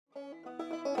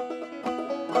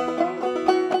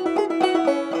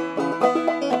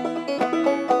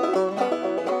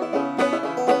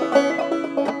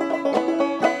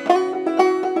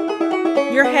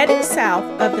Heading south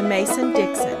of the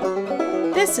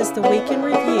Mason-Dixon, this is the Week in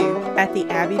Review at the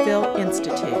Abbeville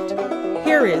Institute.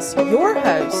 Here is your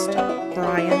host,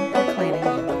 Brian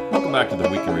McClanahan. Welcome back to the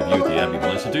Week in Review at the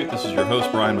Abbeville Institute. This is your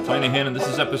host, Brian McClanahan, and this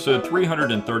is episode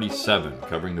 337,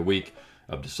 covering the week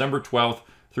of December 12th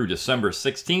through December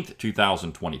 16th,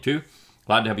 2022.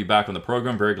 Glad to have you back on the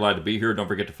program. Very glad to be here. Don't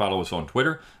forget to follow us on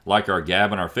Twitter, like our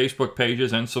Gab and our Facebook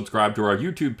pages, and subscribe to our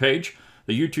YouTube page.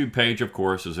 The YouTube page, of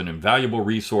course, is an invaluable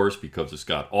resource because it's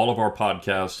got all of our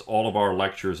podcasts, all of our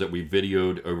lectures that we've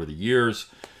videoed over the years,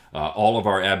 all of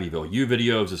our Abbeville U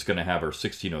videos. It's going to have our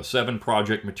 1607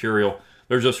 project material.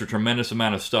 There's just a tremendous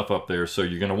amount of stuff up there, so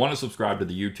you're going to want to subscribe to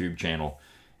the YouTube channel.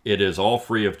 It is all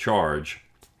free of charge,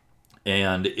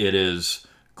 and it is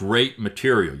great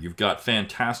material. You've got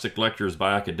fantastic lectures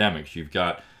by academics. You've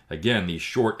got, again, these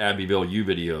short Abbeville U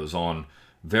videos on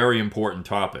very important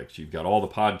topics. You've got all the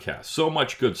podcasts. So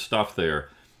much good stuff there,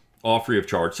 all free of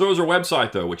charge. So is our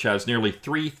website, though, which has nearly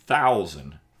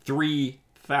 3,000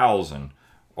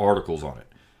 articles on it.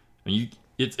 And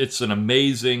it's an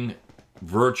amazing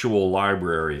virtual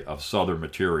library of Southern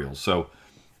materials. So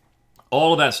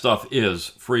all of that stuff is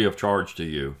free of charge to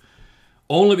you,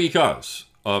 only because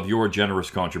of your generous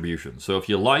contributions. So if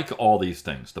you like all these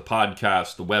things, the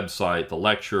podcast, the website, the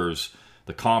lectures,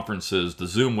 the conferences, the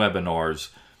Zoom webinars,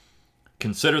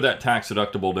 consider that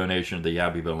tax-deductible donation to the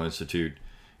Abbeville Institute.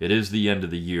 It is the end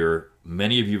of the year.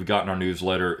 Many of you have gotten our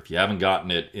newsletter. If you haven't gotten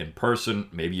it in person,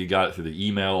 maybe you got it through the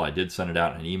email. I did send it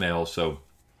out in an email, so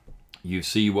you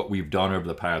see what we've done over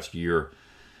the past year.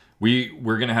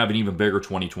 We're going to have an even bigger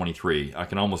 2023. I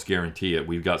can almost guarantee it.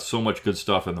 We've got so much good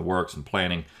stuff in the works and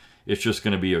planning. It's just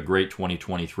going to be a great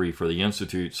 2023 for the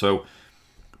Institute. So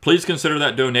please consider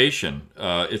that donation.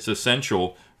 It's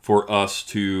essential for us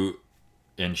to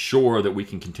ensure that we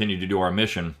can continue to do our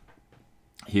mission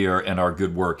here and our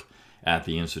good work at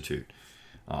the Institute.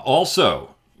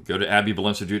 Also, go to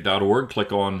abbevilleinstitute.org,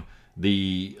 click on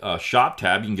the shop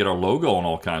tab. You can get our logo and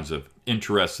all kinds of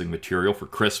interesting material for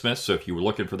Christmas. So if you were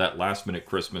looking for that last-minute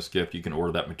Christmas gift, you can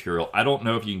order that material. I don't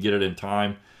know if you can get it in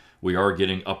time. We are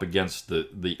getting up against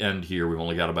the end here. We've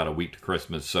only got about a week to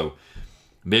Christmas, so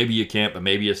maybe you can't, but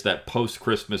maybe it's that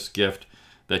post-Christmas gift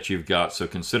that you've got. So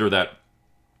consider that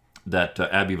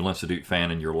Abbeville Institute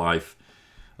fan in your life.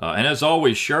 And as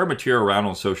always, share material around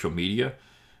on social media.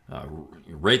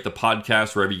 Rate the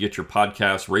podcast wherever you get your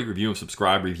podcasts. Rate, review, and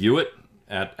subscribe. Review it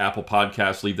at Apple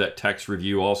Podcasts. Leave that text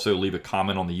review. Also, leave a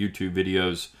comment on the YouTube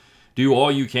videos. Do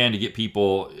all you can to get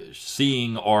people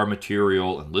seeing our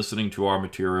material and listening to our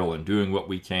material and doing what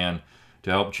we can to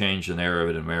help change the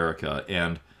narrative in America.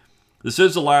 And this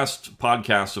is the last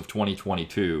podcast of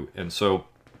 2022, and so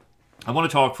I want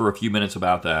to talk for a few minutes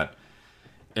about that,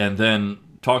 and then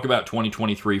talk about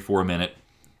 2023 for a minute,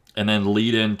 and then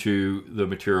lead into the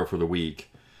material for the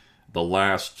week, the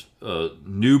last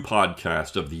new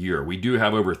podcast of the year. We do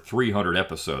have over 300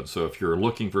 episodes, so if you're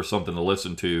looking for something to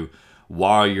listen to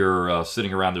while you're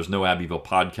sitting around, there's no Abbeville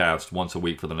podcast once a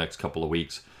week for the next couple of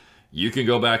weeks, you can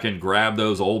go back and grab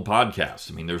those old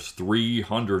podcasts. I mean, there's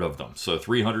 300 of them, so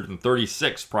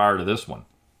 336 prior to this one.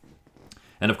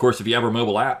 And of course, if you have our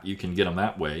mobile app, you can get them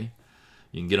that way.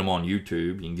 You can get them on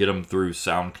YouTube. You can get them through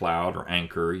SoundCloud or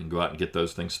Anchor. You can go out and get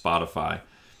those things, Spotify.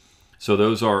 So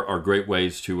those are great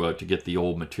ways to get the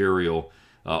old material.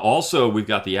 Also, we've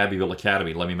got the Abbeville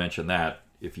Academy. Let me mention that.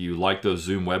 If you like those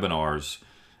Zoom webinars,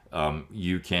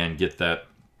 you can get that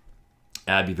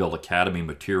Abbeville Academy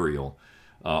material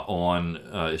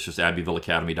it's just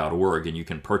abbevilleacademy.org, and you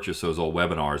can purchase those old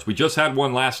webinars. We just had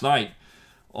one last night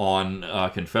on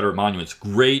Confederate monuments.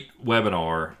 Great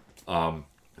webinar.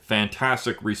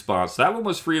 Fantastic response. That one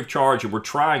was free of charge, and we're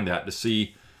trying that to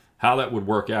see how that would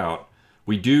work out.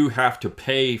 We do have to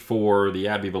pay for the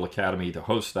Abbeville Academy to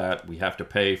host that. We have to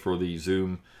pay for the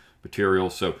Zoom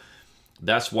material, so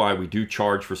that's why we do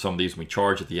charge for some of these. We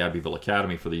charge at the Abbeville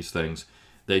Academy for these things.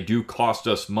 They do cost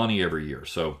us money every year,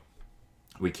 so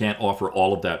we can't offer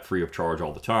all of that free of charge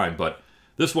all the time. But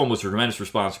this one was a tremendous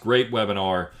response. Great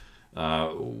webinar.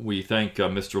 We thank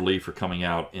Mr. Lee for coming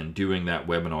out and doing that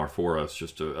webinar for us.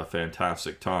 Just a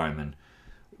fantastic time, and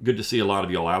good to see a lot of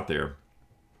y'all out there.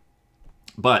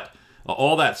 But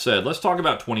all that said, let's talk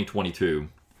about 2022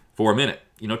 for a minute.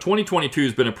 You know, 2022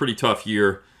 has been a pretty tough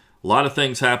year. A lot of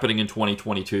things happening in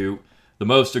 2022. The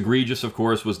most egregious, of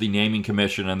course, was the Naming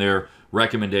Commission and their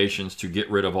recommendations to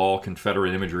get rid of all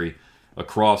Confederate imagery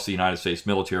across the United States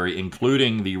military,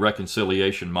 including the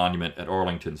Reconciliation Monument at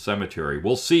Arlington Cemetery.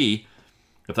 We'll see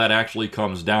if that actually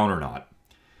comes down or not.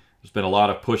 There's been a lot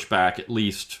of pushback, at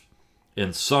least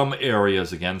in some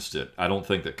areas, against it. I don't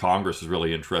think that Congress is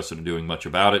really interested in doing much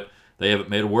about it. They haven't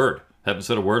made a word Haven't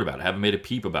said a word about it. Haven't made a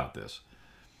peep about this.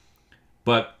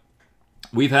 But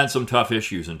we've had some tough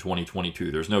issues in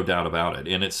 2022. There's no doubt about it.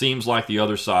 And it seems like the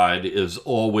other side is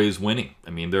always winning.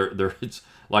 I mean, it's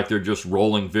like they're just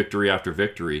rolling victory after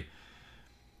victory.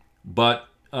 But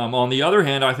on the other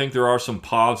hand, I think there are some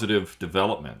positive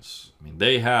developments. I mean,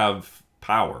 they have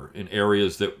power in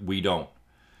areas that we don't.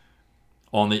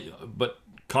 On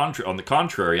the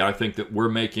contrary, I think that we're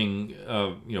making,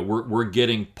 we're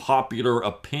getting popular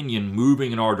opinion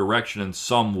moving in our direction in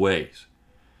some ways.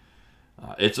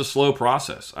 It's a slow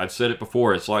process. I've said it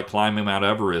before. It's like climbing Mount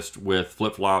Everest with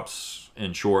flip-flops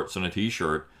and shorts and a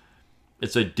t-shirt.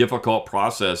 It's a difficult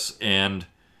process and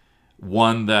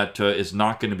one that is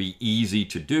not going to be easy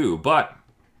to do. But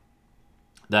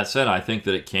that said, I think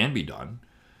that it can be done.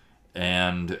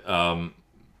 And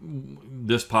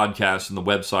this podcast and the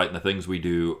website and the things we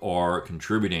do are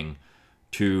contributing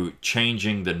to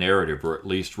changing the narrative, or at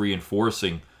least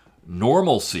reinforcing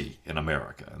normalcy in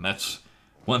America. And that's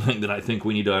one thing that I think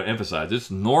we need to emphasize.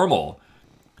 It's normal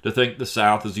to think the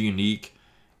South is a unique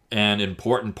and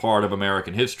important part of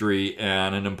American history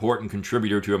and an important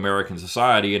contributor to American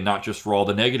society, and not just for all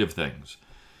the negative things.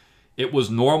 It was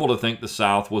normal to think the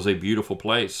South was a beautiful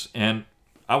place. And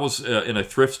I was in a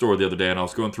thrift store the other day, and I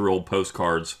was going through old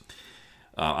postcards.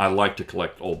 I like to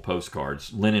collect old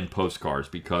postcards, linen postcards,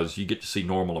 because you get to see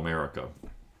normal America.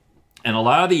 And a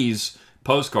lot of these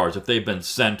postcards, if they've been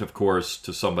sent, of course,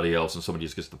 to somebody else and somebody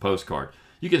just gets the postcard,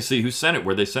 you can see who sent it,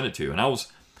 where they sent it to. And I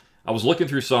was looking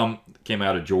through some that came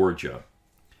out of Georgia.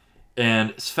 And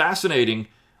it's fascinating,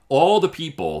 all the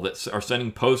people that are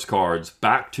sending postcards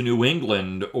back to New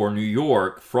England or New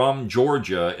York from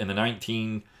Georgia in the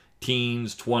 19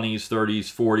 teens, 20s, 30s,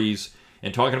 40s,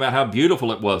 and talking about how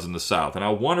beautiful it was in the South and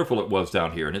how wonderful it was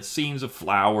down here. And it's scenes of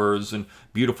flowers and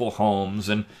beautiful homes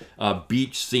and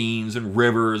beach scenes and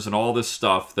rivers and all this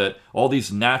stuff, that all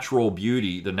these natural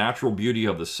beauty, the natural beauty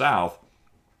of the South,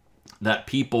 that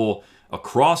people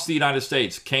across the United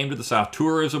States came to the South.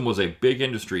 Tourism was a big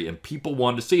industry and people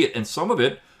wanted to see it. And some of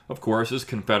it, of course, is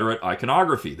Confederate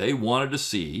iconography. They wanted to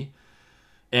see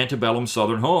antebellum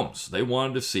Southern homes. They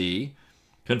wanted to see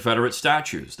Confederate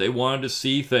statues. They wanted to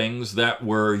see things that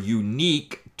were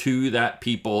unique to that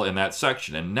people in that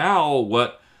section. And now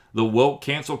what the woke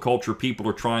cancel culture people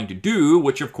are trying to do,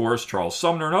 which of course Charles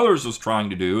Sumner and others was trying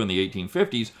to do in the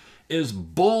 1850s, is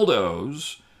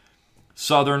bulldoze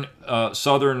Southern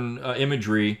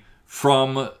imagery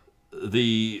from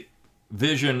the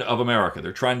vision of America.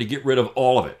 They're trying to get rid of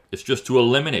all of it. It's just to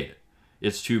eliminate it.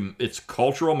 It's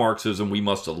cultural Marxism. We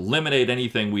must eliminate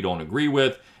anything we don't agree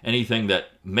with, anything that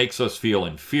makes us feel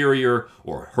inferior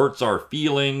or hurts our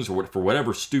feelings, or for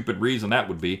whatever stupid reason that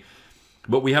would be.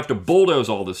 But we have to bulldoze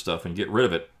all this stuff and get rid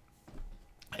of it.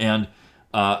 And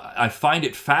I find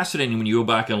it fascinating when you go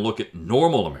back and look at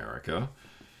normal America.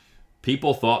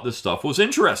 People thought this stuff was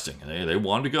interesting. They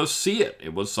wanted to go see it.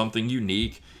 It was something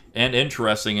unique and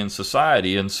interesting in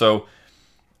society. And so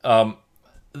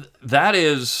that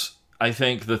is, I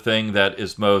think, the thing that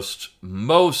is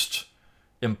most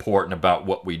important about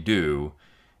what we do,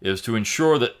 is to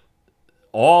ensure that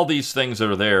all these things that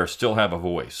are there still have a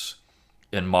voice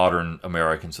in modern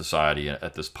American society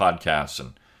at this podcast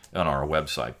and on our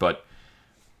website. But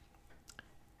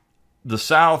the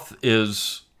South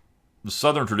is, the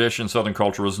Southern tradition, Southern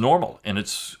culture is normal, and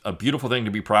it's a beautiful thing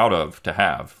to be proud of, to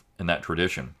have in that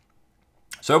tradition.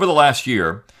 So over the last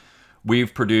year,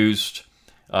 we've produced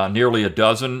nearly a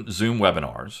dozen Zoom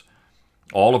webinars,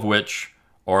 all of which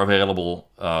are available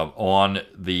on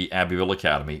the Abbeville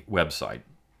Academy website,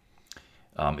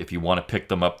 if you want to pick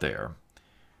them up there.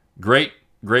 Great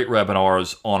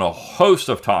webinars on a host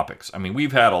of topics. I mean,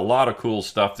 we've had a lot of cool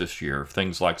stuff this year,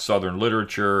 things like Southern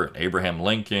literature, and Abraham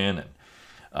Lincoln,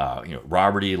 and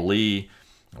Robert E. Lee.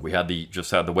 We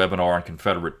just had the webinar on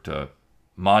Confederate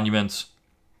monuments.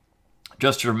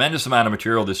 Just a tremendous amount of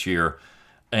material this year.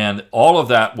 And all of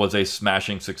that was a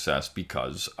smashing success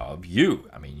because of you.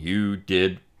 I mean,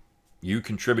 you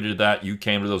contributed to that. You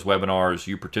came to those webinars.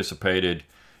 You participated.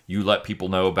 You let people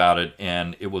know about it.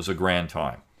 And it was a grand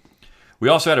time. We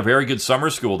also had a very good summer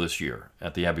school this year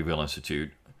at the Abbeville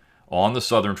Institute on the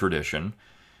Southern tradition.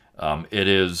 It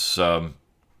is,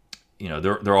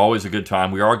 they're always a good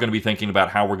time. We are going to be thinking about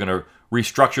how we're going to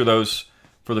restructure those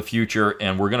for the future.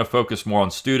 And we're going to focus more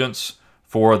on students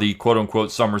for the quote-unquote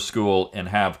summer school and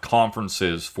have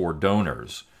conferences for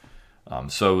donors.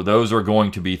 So those are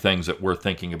going to be things that we're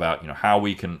thinking about, how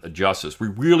we can adjust this. We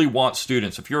really want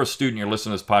students. If you're a student, you're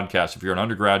listening to this podcast, if you're an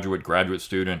undergraduate, graduate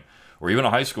student, or even a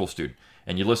high school student,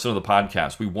 and you listen to the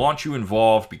podcast, we want you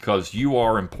involved because you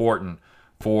are important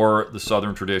for the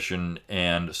Southern tradition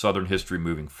and Southern history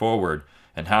moving forward,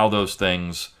 and how those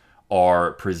things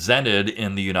are presented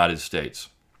in the United States.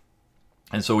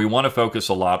 And so we want to focus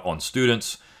a lot on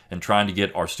students and trying to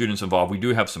get our students involved. We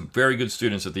do have some very good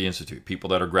students at the Institute, people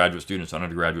that are graduate students,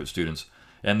 undergraduate students,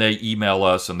 and they email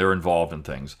us and they're involved in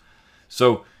things.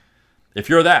 So if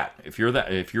you're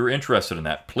interested in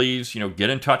that, please, get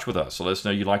in touch with us. So let us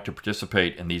know you'd like to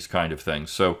participate in these kind of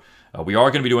things. So we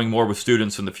are going to be doing more with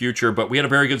students in the future, but we had a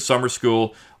very good summer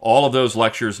school. All of those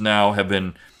lectures now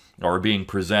are being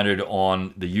presented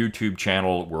on the YouTube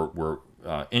channel. We're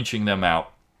inching them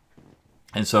out.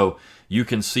 And so you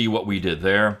can see what we did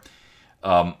there.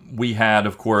 We had,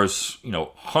 of course,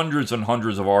 hundreds and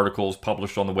hundreds of articles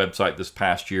published on the website this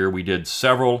past year. We did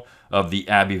several of the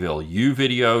Abbeville U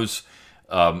videos,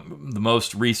 the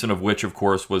most recent of which, of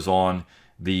course, was on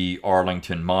the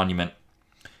Arlington Monument,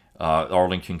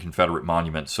 Arlington Confederate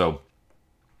Monument. So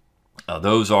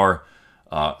those are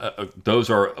a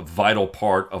vital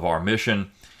part of our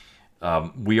mission.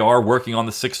 We are working on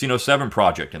the 1607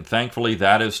 project, and thankfully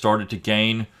that has started to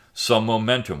gain some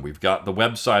momentum. We've got the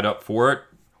website up for it.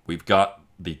 We've got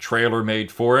the trailer made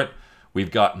for it.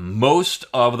 We've got most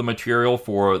of the material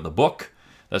for the book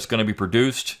that's going to be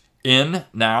produced in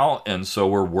now, and so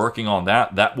we're working on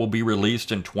that. That will be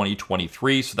released in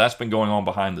 2023, so that's been going on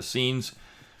behind the scenes.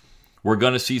 We're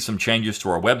going to see some changes to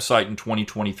our website in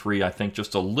 2023. I think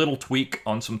just a little tweak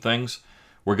on some things.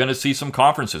 We're going to see some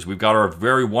conferences. We've got our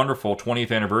very wonderful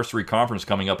 20th anniversary conference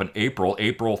coming up in April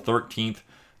 13th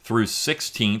through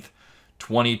 16th,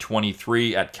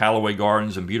 2023 at Callaway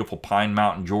Gardens in beautiful Pine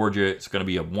Mountain, Georgia. It's going to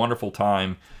be a wonderful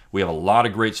time. We have a lot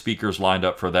of great speakers lined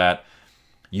up for that.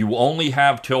 You only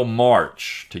have till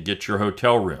March to get your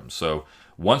hotel room. So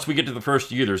once we get to the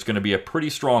first year, there's going to be a pretty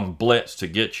strong blitz to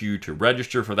get you to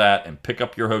register for that and pick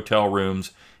up your hotel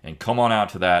rooms and come on out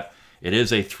to that. It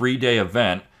is a 3-day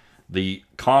event. The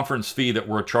conference fee that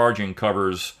we're charging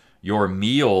covers your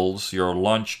meals, your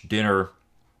lunch, dinner,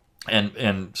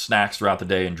 and snacks throughout the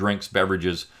day, and drinks,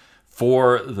 beverages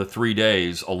for the 3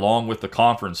 days, along with the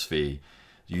conference fee.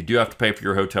 You do have to pay for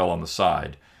your hotel on the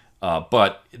side.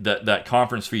 But that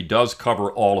conference fee does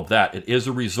cover all of that. It is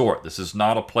a resort. This is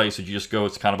not a place that you just go,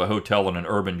 it's kind of a hotel in an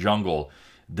urban jungle.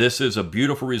 This is a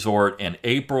beautiful resort in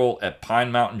April at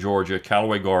Pine Mountain, Georgia,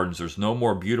 Callaway Gardens. There's no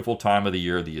more beautiful time of the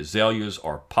year. The azaleas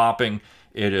are popping.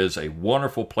 It is a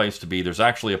wonderful place to be. There's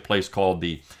actually a place called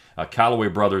the Callaway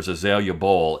Brothers Azalea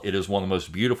Bowl. It is one of the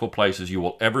most beautiful places you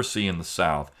will ever see in the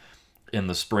South in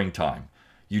the springtime.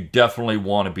 You definitely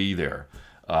want to be there.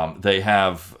 They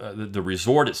have the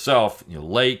resort itself,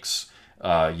 lakes.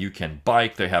 You can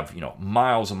bike. They have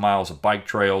miles and miles of bike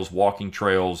trails, walking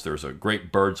trails. There's a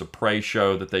great birds of prey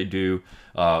show that they do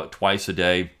twice a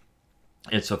day.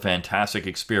 It's a fantastic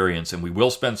experience, and we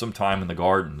will spend some time in the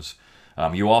gardens.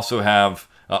 You also have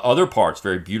other parts,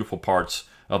 very beautiful parts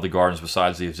of the gardens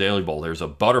besides the Azalea Bowl. There's a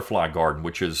butterfly garden,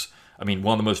 which is,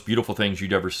 one of the most beautiful things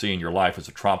you'd ever see in your life. It's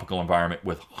a tropical environment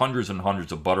with hundreds and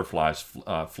hundreds of butterflies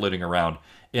flitting around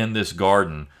in this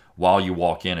garden while you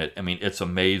walk in it. It's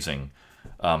amazing.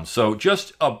 So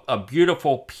just a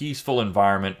beautiful, peaceful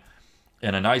environment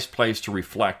and a nice place to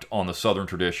reflect on the Southern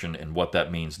tradition and what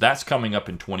that means. That's coming up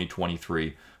in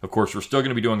 2023. Of course, we're still going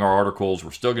to be doing our articles.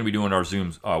 We're still going to be doing our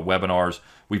Zoom webinars.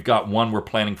 We've got one we're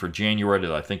planning for January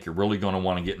that I think you're really going to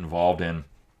want to get involved in.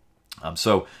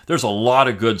 So there's a lot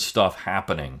of good stuff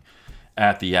happening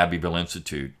at the Abbeville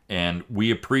Institute, and we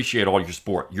appreciate all your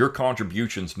support. Your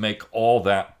contributions make all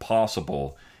that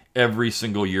possible every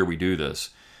single year we do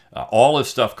this. All this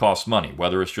stuff costs money,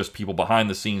 whether it's just people behind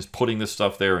the scenes putting this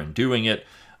stuff there and doing it,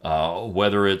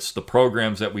 whether it's the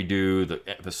programs that we do, the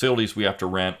facilities we have to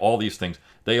rent, all these things.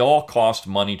 They all cost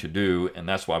money to do, and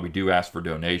that's why we do ask for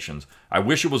donations. I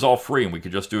wish it was all free and we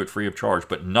could just do it free of charge,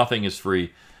 but nothing is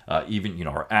free. Even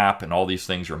our app and all these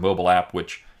things, your mobile app,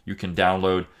 which you can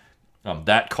download,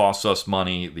 that costs us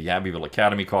money. The Abbeville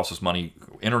Academy costs us money.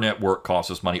 Internet work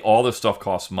costs us money. All this stuff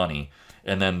costs money.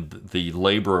 And then the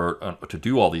labor to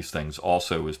do all these things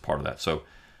also is part of that. So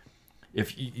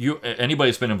if anybody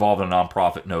that's been involved in a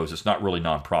nonprofit knows it's not really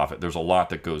nonprofit. There's a lot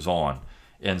that goes on.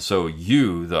 And so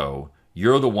you're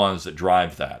the ones that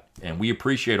drive that. And we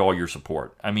appreciate all your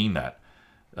support. I mean that.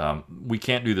 We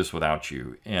can't do this without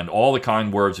you. And all the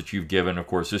kind words that you've given. Of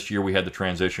course, this year we had the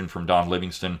transition from Don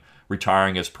Livingston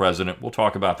retiring as president. We'll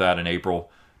talk about that in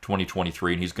April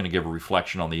 2023, and he's going to give a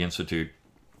reflection on the Institute.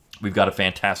 We've got a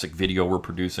fantastic video we're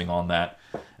producing on that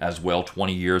as well,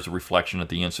 20 years of reflection at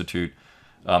the Institute.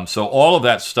 So all of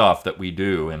that stuff that we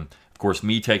do, and of course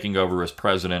me taking over as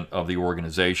president of the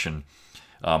organization,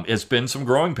 it's been some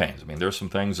growing pains. There's some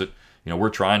things that we're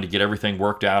trying to get everything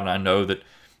worked out, and I know that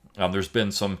there's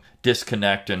been some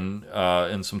disconnect and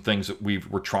some things that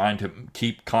we're trying to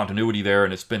keep continuity there,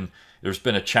 and there's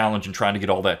been a challenge in trying to get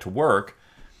all that to work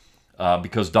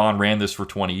because Don ran this for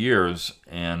 20 years,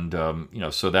 and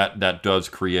so that does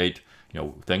create,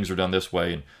 things are done this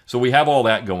way, and so we have all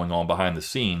that going on behind the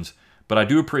scenes. But I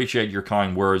do appreciate your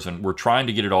kind words, and we're trying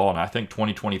to get it all, and I think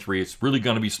 2023 it's really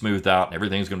going to be smoothed out, and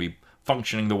everything's going to be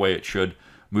functioning the way it should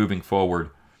moving forward.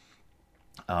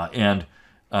 And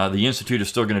the Institute is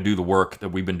still going to do the work that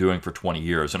we've been doing for 20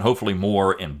 years, and hopefully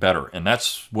more and better. And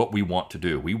that's what we want to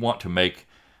do. We want to make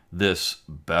this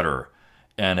better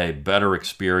and a better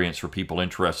experience for people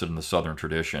interested in the Southern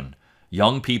tradition.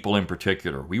 Young people in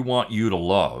particular, we want you to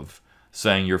love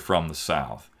saying you're from the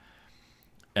South.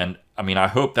 And I mean, I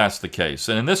hope that's the case.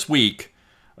 And in this week,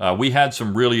 we had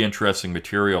some really interesting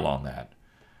material on that.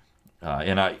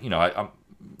 And I,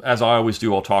 as I always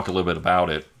do, I'll talk a little bit about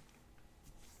it.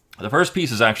 The first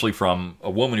piece is actually from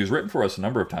a woman who's written for us a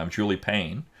number of times, Julie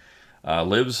Payne,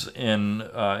 lives in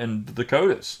the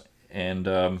Dakotas and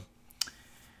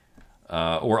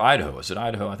or Idaho. Is it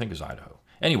Idaho? I think it's Idaho.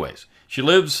 Anyways, she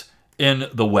lives in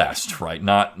the West, right?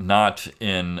 Not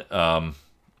in.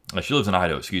 She lives in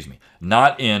Idaho. Excuse me.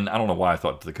 Not in. I don't know why I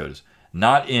thought the Dakotas.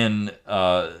 Not in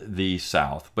the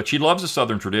South, but she loves the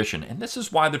Southern tradition, and this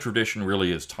is why the tradition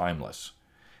really is timeless.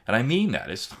 And I mean that.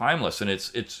 It's timeless, and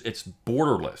it's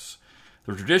borderless.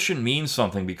 The tradition means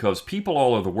something because people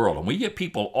all over the world, and we get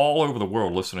people all over the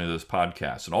world listening to this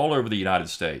podcast, and all over the United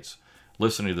States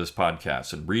listening to this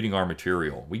podcast and reading our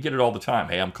material. We get it all the time.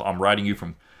 Hey, I'm writing you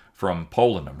from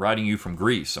Poland. I'm writing you from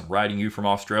Greece. I'm writing you from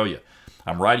Australia.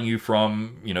 I'm writing you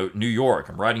from New York.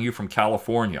 I'm writing you from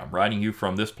California. I'm writing you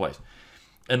from this place.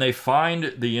 And they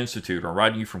find the Institute, or I'm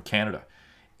writing you from Canada,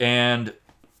 and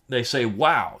they say,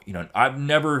 wow, I've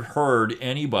never heard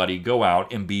anybody go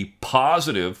out and be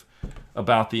positive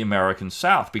about the American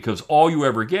South, because all you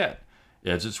ever get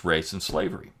is its race and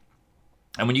slavery.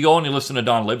 And when you go and you listen to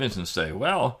Don Livingston say,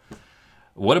 well,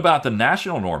 what about the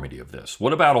national enormity of this?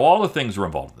 What about all the things that are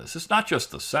involved in this? It's not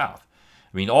just the South.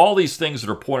 I mean, all these things that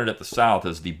are pointed at the South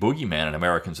as the boogeyman in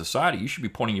American society, you should be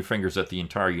pointing your fingers at the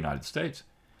entire United States.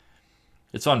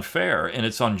 It's unfair and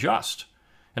it's unjust.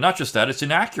 And not just that, it's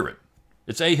inaccurate.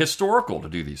 It's ahistorical to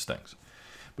do these things.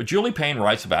 But Julie Payne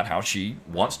writes about how she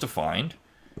wants to find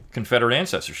Confederate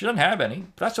ancestors. She doesn't have any.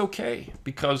 But that's okay,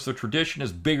 because the tradition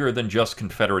is bigger than just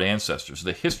Confederate ancestors.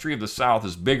 The history of the South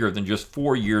is bigger than just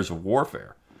 4 years of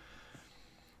warfare.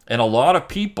 And a lot of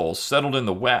people settled in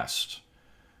the West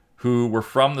who were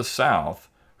from the South,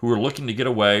 who were looking to get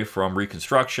away from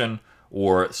Reconstruction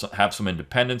or have some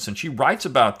independence. And she writes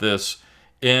about this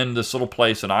in this little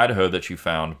place in Idaho that she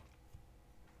found,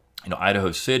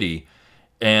 Idaho City,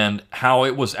 and how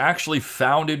it was actually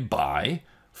founded by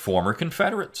former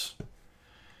Confederates.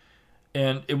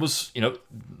 And it was,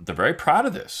 they're very proud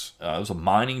of this. It was a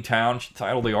mining town. She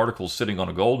titled the article Sitting on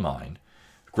a Gold Mine.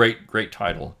 Great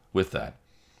title with that.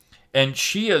 And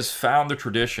she has found the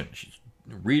tradition. She's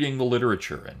reading the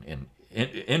literature and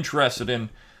interested in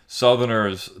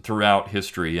Southerners throughout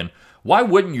history. And why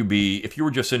wouldn't you be if you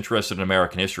were just interested in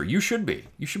American history? You should be.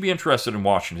 You should be interested in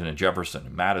Washington and Jefferson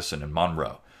and Madison and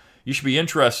Monroe. You should be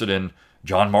interested in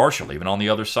John Marshall, even on the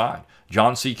other side.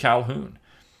 John C. Calhoun,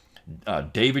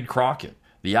 David Crockett,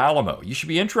 the Alamo. You should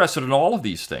be interested in all of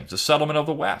these things. The settlement of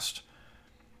the West.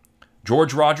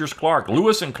 George Rogers Clark,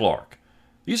 Lewis and Clark.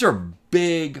 These are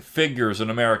big figures in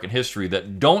American history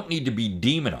that don't need to be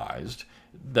demonized,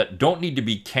 that don't need to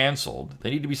be canceled. They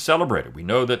need to be celebrated. We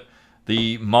know that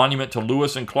the monument to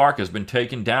Lewis and Clark has been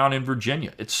taken down in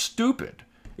Virginia. It's stupid.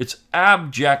 It's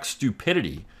abject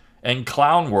stupidity and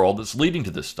clown world that's leading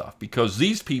to this stuff, because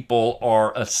these people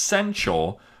are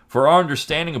essential for our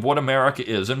understanding of what America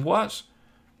is and was.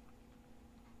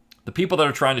 The people that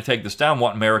are trying to take this down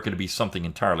want America to be something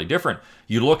entirely different.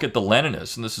 You look at the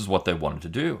Leninists, and this is what they wanted to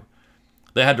do.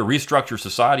 They had to restructure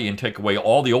society and take away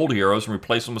all the old heroes and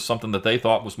replace them with something that they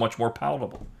thought was much more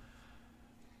palatable.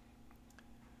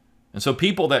 And so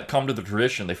people that come to the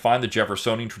tradition, they find the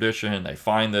Jeffersonian tradition, and they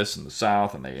find this in the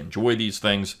South, and they enjoy these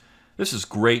things. This is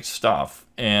great stuff,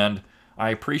 and I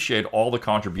appreciate all the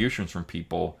contributions from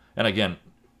people. And again,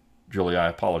 Julie, I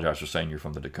apologize for saying you're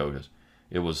from the Dakotas.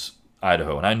 It was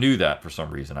Idaho, and I knew that for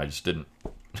some reason. I just didn't.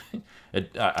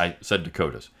 I said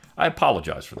Dakotas. I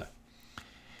apologize for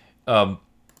that.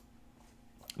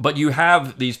 But you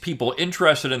have these people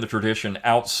interested in the tradition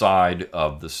outside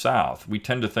of the South. We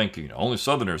tend to think, only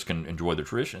Southerners can enjoy the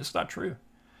tradition. It's not true.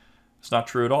 It's not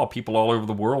true at all. People all over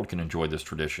the world can enjoy this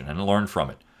tradition and learn from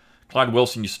it. Clyde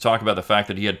Wilson used to talk about the fact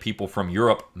that he had people from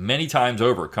Europe many times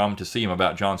over come to see him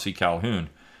about John C. Calhoun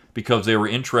because they were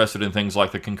interested in things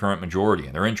like the concurrent majority,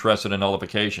 and they're interested in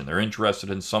nullification. They're interested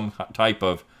in some type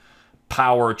of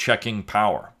power checking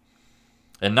power.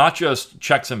 And not just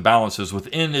checks and balances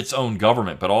within its own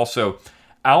government, but also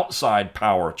outside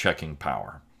power checking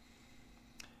power.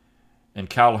 And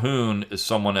Calhoun is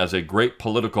someone, as a great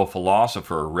political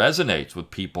philosopher, resonates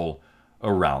with people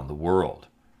around the world.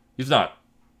 He's not,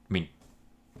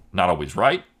 not always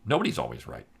right. Nobody's always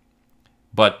right.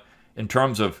 But in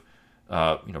terms of,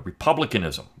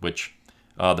 republicanism, which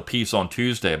the piece on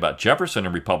Tuesday about Jefferson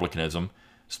and republicanism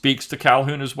speaks to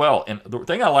Calhoun as well. And the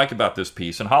thing I like about this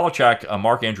piece, and Mark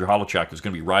Andrew Holochak is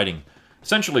going to be writing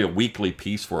essentially a weekly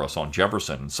piece for us on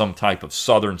Jefferson and some type of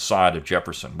southern side of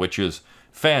Jefferson, which is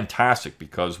fantastic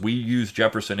because we use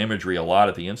Jefferson imagery a lot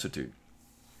at the Institute.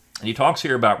 And he talks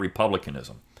here about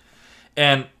republicanism.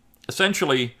 And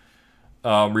essentially,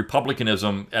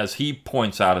 republicanism, as he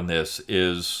points out in this,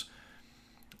 is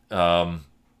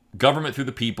government through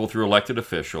the people, through elected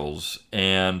officials,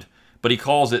 but he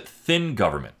calls it thin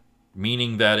government,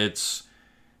 meaning that it's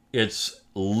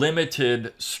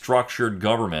limited, structured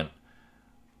government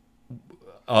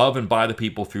of and by the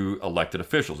people through elected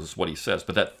officials, is what he says.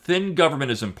 But that thin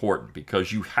government is important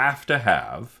because you have to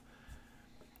have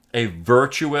a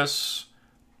virtuous,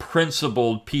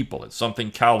 principled people. It's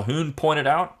something Calhoun pointed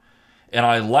out. And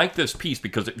I like this piece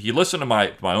because if you listen to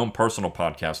my own personal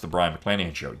podcast, The Brian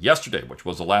McClanahan Show, yesterday, which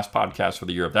was the last podcast for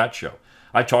the year of that show,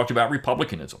 I talked about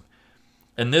republicanism.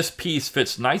 And this piece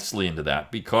fits nicely into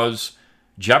that because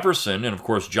Jefferson, and of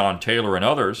course John Taylor and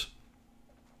others,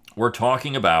 were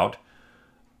talking about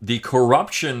the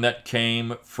corruption that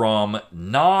came from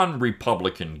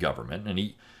non-Republican government.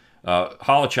 And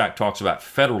Holochak talks about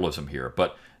federalism here,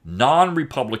 but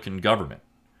non-Republican government.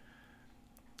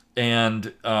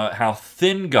 And how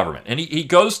thin government. And he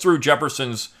goes through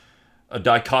Jefferson's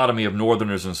dichotomy of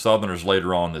Northerners and Southerners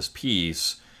later on in this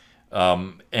piece.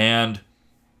 And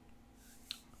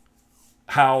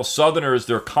how Southerners,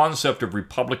 their concept of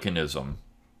republicanism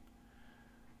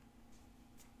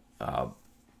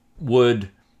would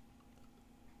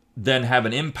then have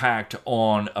an impact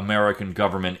on American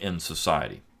government in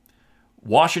society.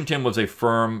 Washington was a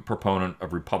firm proponent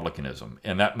of republicanism,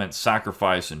 and that meant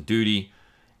sacrifice and duty.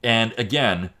 And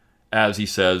again, as he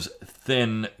says,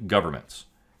 thin governments.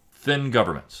 Thin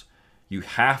governments. You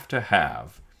have to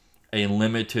have a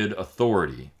limited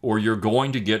authority, or you're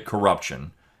going to get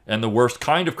corruption, and the worst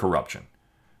kind of corruption.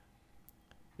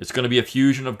 It's going to be a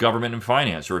fusion of government and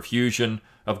finance, or a fusion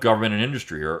of government and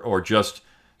industry, or just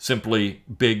simply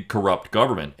big corrupt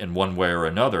government in one way or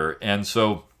another. And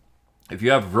so if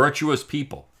you have virtuous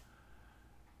people,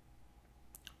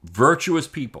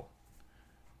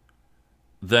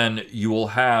 then you will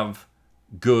have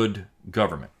good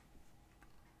government.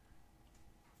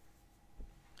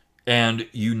 And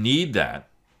you need that.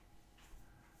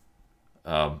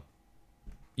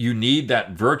 You need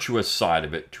that virtuous side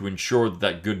of it to ensure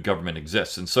that good government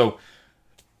exists. And so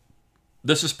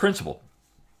this is principled.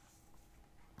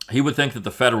 He would think that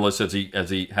the Federalists, as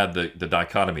he had the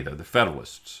dichotomy there, the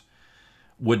Federalists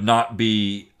would not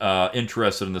be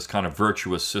interested in this kind of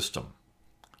virtuous system.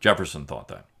 Jefferson thought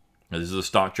that. Now, these are the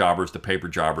stock jobbers, the paper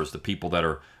jobbers, the people that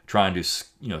are trying to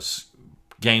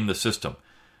game the system,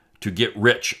 to get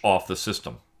rich off the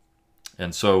system.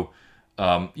 And so,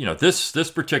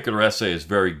 this particular essay is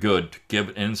very good to give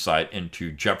an insight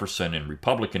into Jefferson and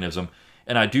republicanism.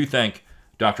 And I do thank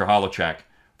Dr. Holochak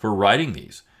for writing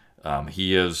these.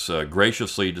 He has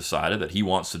graciously decided that he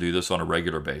wants to do this on a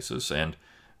regular basis, and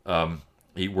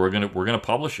we're gonna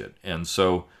publish it. And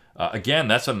so, again,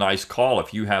 that's a nice call.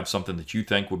 If you have something that you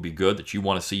think would be good, that you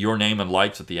want to see your name in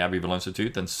lights at the Abbeville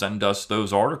Institute, then send us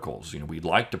those articles. We'd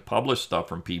like to publish stuff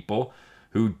from people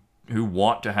who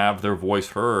want to have their voice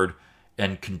heard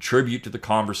and contribute to the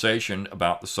conversation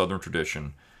about the Southern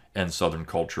tradition and Southern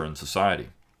culture and society.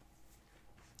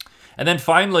 And then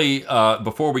finally,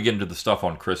 before we get into the stuff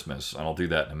on Christmas, and I'll do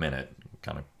that in a minute,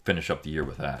 kind of finish up the year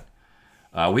with that,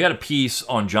 we had a piece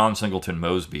on John Singleton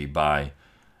Mosby by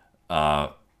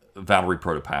Valerie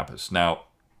Protopappas. Now,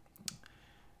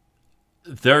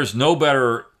 there's no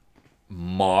better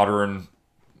modern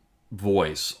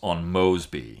voice on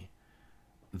Mosby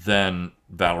than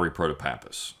Valerie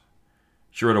Protopappas.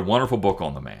 She wrote a wonderful book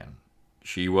on the man.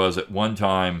 She was at one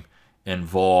time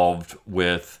involved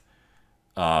with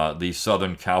the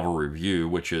Southern Cavalry Review,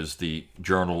 which is the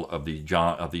journal of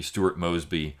the Stuart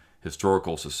Mosby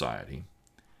Historical Society.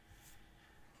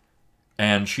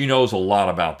 And she knows a lot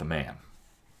about the man.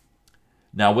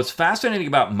 Now, what's fascinating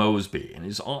about Mosby, and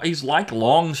he's like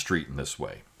Longstreet in this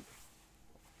way.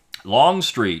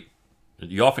 Longstreet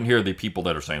You often hear the people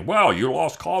that are saying, well, you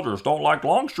lost causes don't like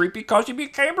Longstreet because he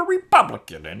became a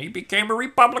Republican, and he became a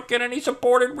Republican and he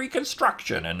supported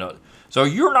Reconstruction, and so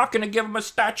you're not going to give him a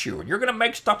statue, and you're going to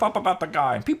make stuff up about the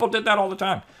guy. And people did that all the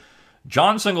time.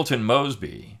 John Singleton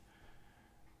Mosby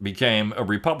became a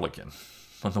Republican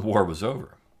when the war was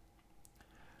over.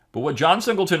 But what John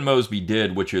Singleton Mosby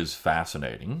did, which is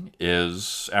fascinating,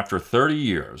 is after 30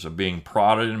 years of being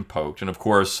prodded and poked, and of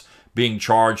course being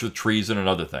charged with treason and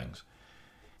other things,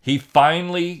 he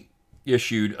finally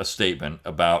issued a statement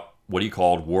about what he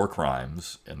called war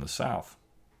crimes in the South.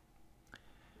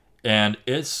 And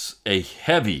it's a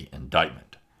heavy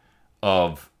indictment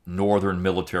of Northern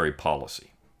military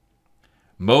policy.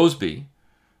 Mosby,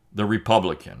 the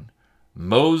Republican,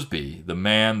 Mosby, the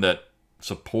man that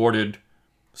supported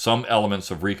some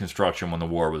elements of Reconstruction when the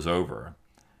war was over,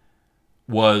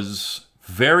 was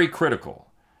very critical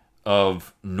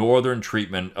of Northern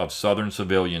treatment of Southern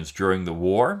civilians during the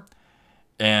war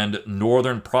and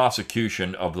Northern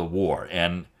prosecution of the war.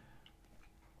 And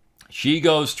she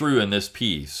goes through in this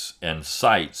piece and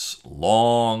cites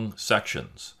long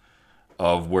sections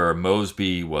of where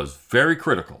Mosby was very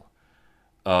critical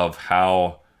of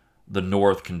how the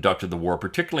North conducted the war,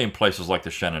 particularly in places like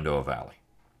the Shenandoah Valley.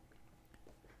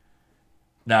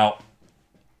 Now,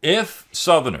 if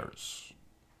Southerners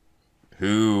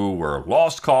who were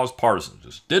lost cause partisans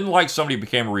just didn't like somebody who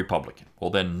became a Republican, well,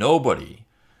 then nobody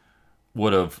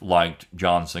would have liked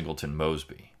John Singleton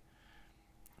Mosby.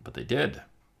 But they did.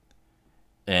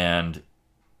 And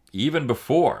even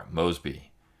before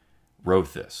Mosby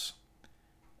wrote this,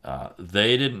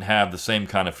 they didn't have the same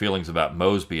kind of feelings about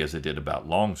Mosby as they did about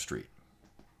Longstreet.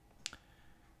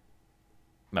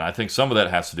 And I think some of that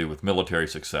has to do with military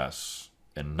success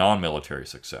and non-military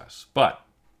success. But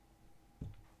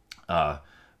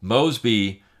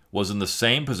Mosby was in the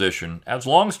same position as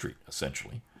Longstreet,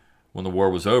 essentially, when the war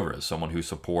was over, as someone who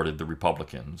supported the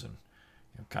Republicans and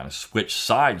kind of switched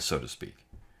sides, so to speak.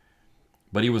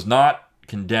 But he was not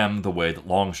condemned the way that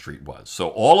Longstreet was. So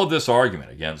all of this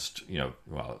argument against,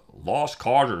 lost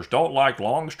causers don't like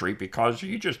Longstreet because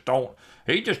he just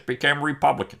became a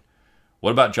Republican.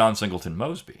 What about John Singleton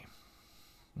Mosby?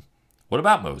 What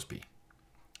about Mosby?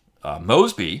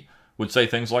 Mosby would say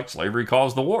things like slavery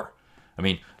caused the war. I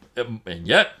mean, and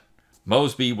yet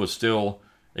Mosby was still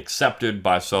accepted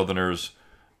by Southerners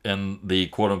in the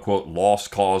quote-unquote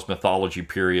lost cause mythology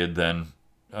period than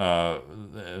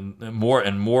in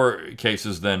more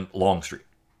cases than Longstreet.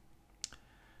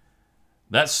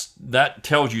 That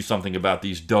tells you something about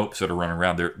these dopes that are running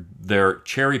around. They're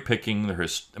cherry picking.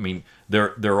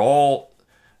 They're all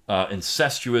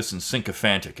incestuous and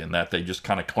sycophantic in that they just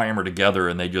kind of clamor together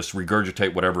and they just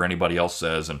regurgitate whatever anybody else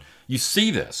says. And you see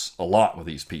this a lot with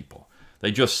these people.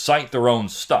 They just cite their own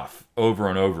stuff over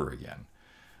and over again.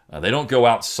 They don't go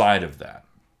outside of that.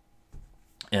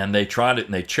 And they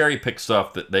cherry pick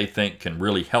stuff that they think can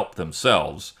really help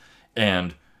themselves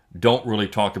and don't really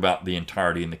talk about the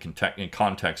entirety and the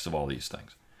context of all these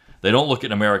things. They don't look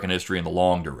at American history in the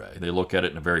longue durée. They look at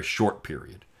it in a very short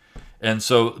period. And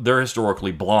so they're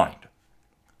historically blind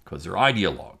because they're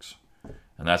ideologues,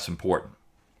 and that's important.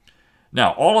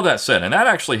 Now, all of that said, and that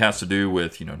actually has to do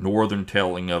with, Northern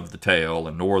telling of the tale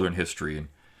and Northern history, and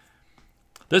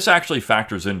this actually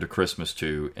factors into Christmas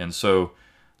too. And so,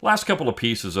 last couple of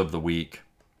pieces of the week,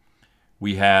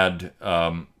 we had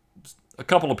a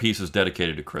couple of pieces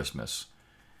dedicated to Christmas.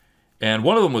 And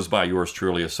one of them was by yours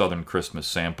truly, a Southern Christmas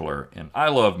sampler. And I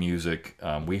love music.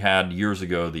 We had years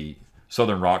ago the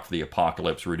Southern Rock for the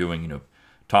Apocalypse. We were doing,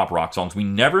 top rock songs. We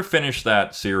never finished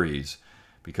that series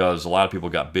because a lot of people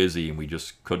got busy and we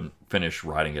just couldn't finish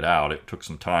writing it out. It took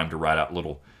some time to write out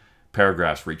little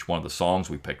paragraphs for each one of the songs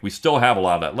we picked. We still have a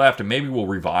lot of that left, and maybe we'll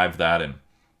revive that and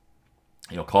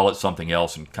call it something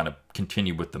else and kind of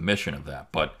continue with the mission of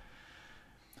that. But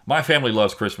my family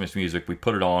loves Christmas music. We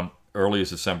put it on early as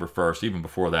December 1st. Even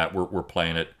before that, we're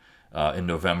playing it in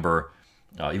November.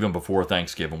 Even before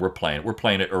Thanksgiving, we're playing it. We're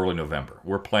playing it early November.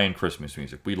 We're playing Christmas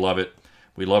music. We love it.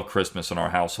 We love Christmas in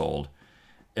our household.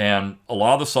 And a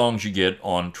lot of the songs you get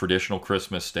on traditional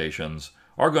Christmas stations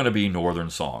are going to be Northern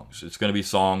songs. It's going to be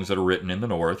songs that are written in the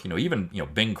North. Even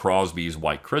Bing Crosby's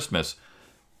White Christmas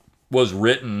was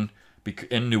written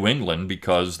in New England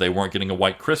because they weren't getting a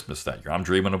white Christmas that year. I'm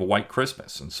dreaming of a white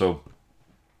Christmas. And so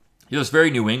this very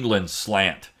New England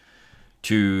slant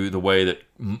to the way that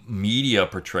media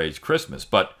portrays Christmas.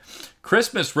 But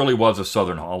Christmas really was a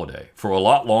Southern holiday for a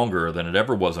lot longer than it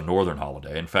ever was a Northern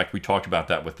holiday. In fact, we talked about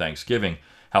that with Thanksgiving,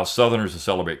 how Southerners would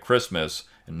celebrate Christmas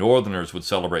and Northerners would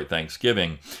celebrate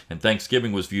Thanksgiving. And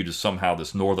Thanksgiving was viewed as somehow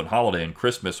this Northern holiday, and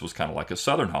Christmas was kind of like a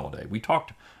Southern holiday. We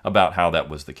talked about how that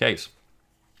was the case.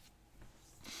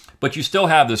 But you still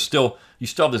have this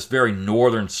very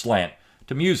northern slant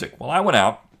to music. Well, I went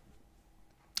out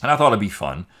and I thought it'd be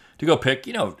fun to go pick,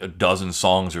 a dozen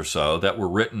songs or so that were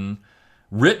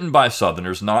written by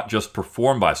Southerners, not just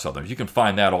performed by Southerners. You can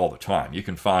find that all the time. You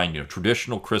can find,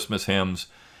 traditional Christmas hymns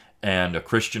and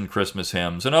Christian Christmas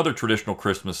hymns and other traditional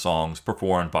Christmas songs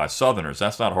performed by Southerners.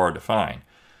 That's not hard to find.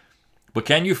 But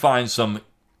can you find some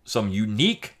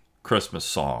unique Christmas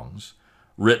songs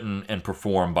written and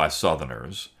performed by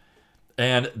Southerners?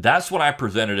 And that's what I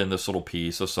presented in this little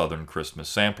piece, a Southern Christmas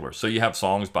Sampler. So you have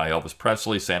songs by Elvis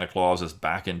Presley, Santa Claus is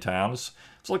Back in Town. It's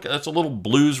a little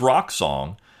blues rock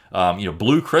song.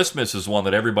 Blue Christmas is one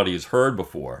that everybody has heard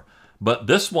before. But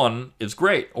this one is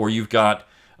great. Or you've got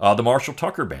the Marshall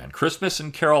Tucker Band, Christmas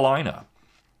in Carolina.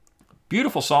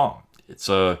 Beautiful song. It's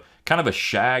a kind of a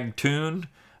shag tune,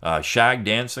 shag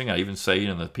dancing. I even say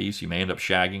in the piece you may end up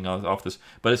shagging off this.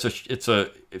 But it's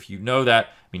a if you know that,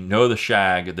 know the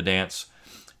shag, the dance,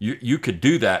 you could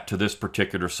do that to this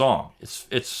particular song.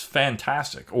 It's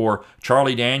fantastic. Or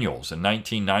Charlie Daniels in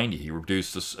 1990, he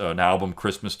produced an album,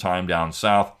 Christmas Time Down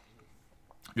South.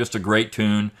 Just a great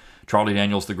tune. Charlie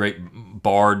Daniels, the great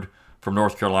bard from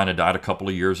North Carolina, died a couple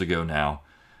of years ago now.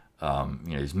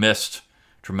 He's missed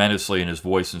tremendously in his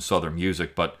voice in Southern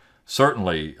music, but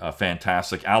certainly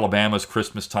fantastic. Alabama's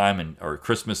Christmas Time or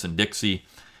Christmas in Dixie,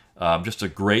 just a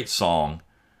great song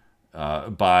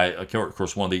by, of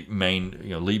course, one of the main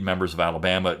lead members of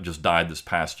Alabama just died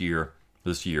this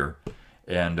year,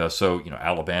 and so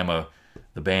Alabama,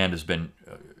 the band has been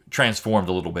transformed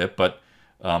a little bit, but.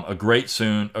 A great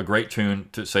tune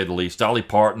to say the least. Dolly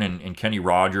Parton and Kenny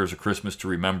Rogers, A Christmas to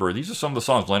Remember. These are some of the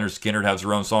songs. Leonard Skinner has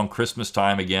their own song, Christmas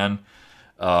Time Again,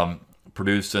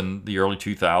 produced in the early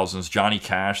 2000s. Johnny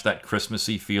Cash, That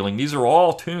Christmassy Feeling. These are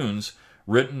all tunes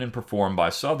written and performed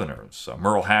by Southerners.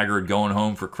 Merle Haggard, Going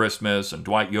Home for Christmas, and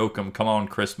Dwight Yoakam, Come On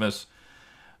Christmas.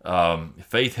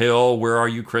 Faith Hill, Where Are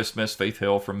You Christmas? Faith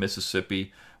Hill from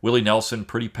Mississippi. Willie Nelson,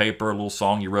 Pretty Paper, a little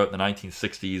song he wrote in the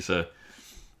 1960s.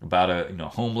 About a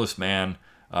homeless man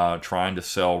trying to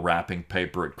sell wrapping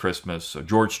paper at Christmas.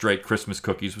 George Strait, Christmas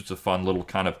Cookies, which is a fun little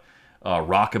kind of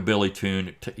rockabilly tune.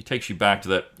 It takes you back to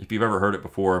that, if you've ever heard it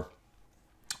before.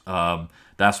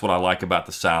 That's what I like about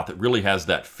the South. It really has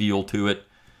that feel to it,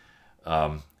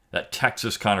 that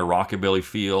Texas kind of rockabilly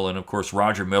feel. And of course,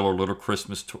 Roger Miller,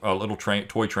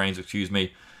 Toy Trains,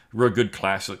 real good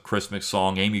classic Christmas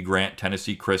song. Amy Grant,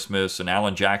 Tennessee Christmas, and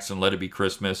Alan Jackson, Let It Be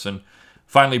Christmas, and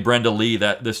finally, Brenda Lee.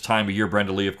 This time of year,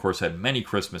 Brenda Lee, of course, had many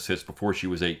Christmas hits before she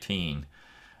was 18.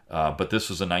 But this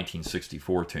was a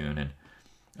 1964 tune, and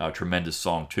a tremendous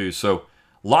song, too. So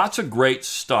lots of great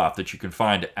stuff that you can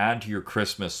find to add to your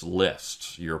Christmas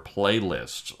list, your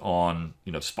playlist on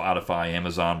Spotify,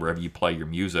 Amazon, wherever you play your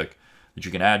music, that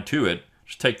you can add to it.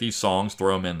 Just take these songs,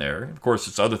 throw them in there. Of course,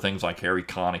 it's other things like Harry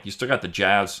Connick. You still got the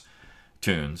jazz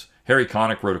tunes. Harry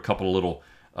Connick wrote a couple of little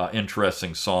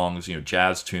interesting songs,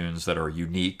 jazz tunes that are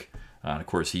unique. And of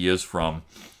course, he is from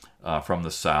the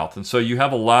South, and so you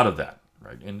have a lot of that,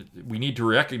 right? And we need to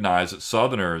recognize that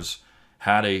Southerners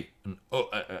had an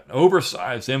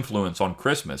oversized influence on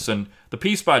Christmas. And the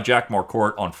piece by Jack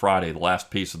Marcourt on Friday, the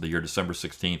last piece of the year, December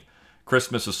 16th,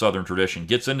 Christmas, a Southern Tradition,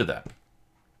 gets into that.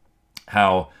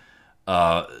 How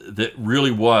that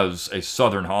really was a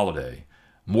Southern holiday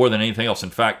more than anything else. In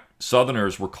fact,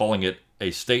 Southerners were calling it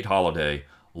a state holiday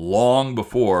long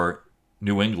before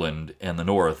New England and the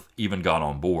North even got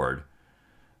on board.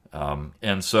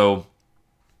 And so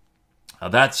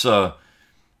that's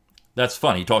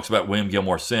fun. He talks about William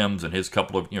Gilmore Simms and his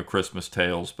couple of Christmas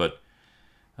tales, but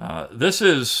this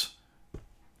is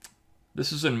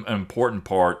an important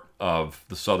part of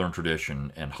the Southern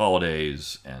tradition and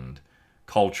holidays and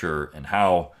culture, and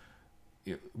how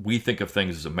we think of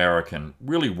things as American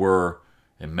really were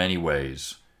in many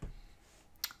ways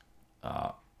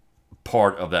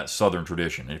part of that Southern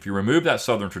tradition. And if you remove that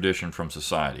Southern tradition from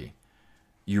society,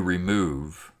 you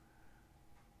remove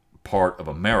part of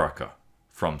America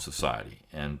from society.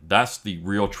 And that's the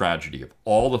real tragedy of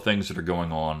all the things that are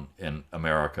going on in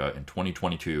America in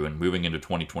 2022 and moving into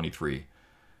 2023.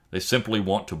 They simply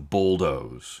want to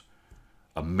bulldoze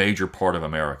a major part of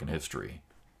American history.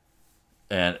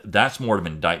 And that's more of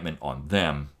an indictment on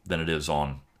them than it is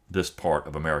on this part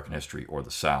of American history or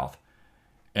the South.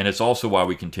 And it's also why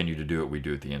we continue to do what we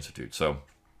do at the Institute. So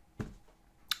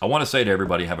I want to say to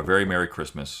everybody, have a very Merry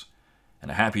Christmas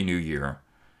and a Happy New Year.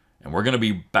 And we're going to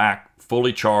be back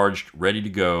fully charged, ready to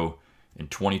go in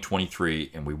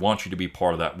 2023. And we want you to be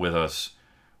part of that with us.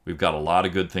 We've got a lot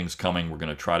of good things coming. We're going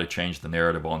to try to change the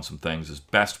narrative on some things as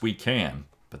best we can.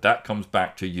 But that comes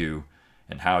back to you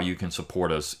and how you can support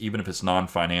us, even if it's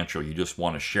non-financial. You just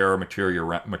want to share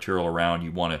material around.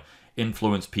 You want to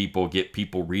influence people, get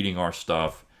people reading our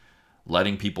stuff,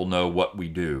 letting people know what we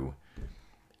do,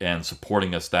 and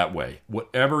supporting us that way.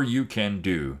 Whatever you can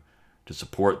do to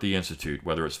support the Institute,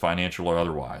 whether it's financial or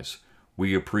otherwise,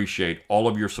 we appreciate all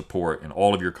of your support and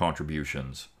all of your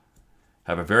contributions.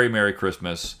 Have a very Merry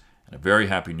Christmas and a very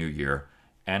Happy New Year,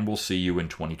 and we'll see you in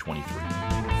 2023.